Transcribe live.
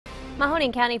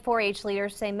Mahoning County 4-H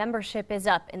leaders say membership is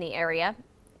up in the area.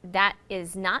 That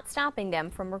is not stopping them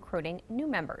from recruiting new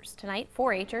members. Tonight,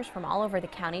 4-Hers from all over the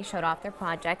county showed off their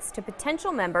projects to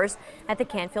potential members at the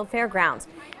Canfield Fairgrounds.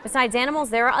 Besides animals,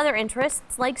 there are other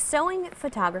interests like sewing,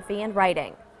 photography, and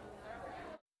writing.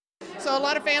 So a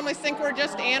lot of families think we're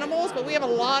just animals, but we have a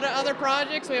lot of other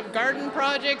projects. We have garden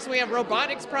projects, we have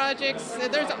robotics projects,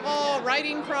 there's all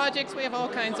writing projects, we have all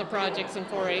kinds of projects in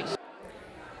 4-H.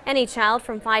 Any child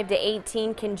from 5 to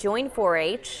 18 can join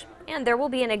 4-H, and there will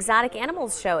be an exotic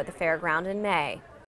animals show at the fairground in May.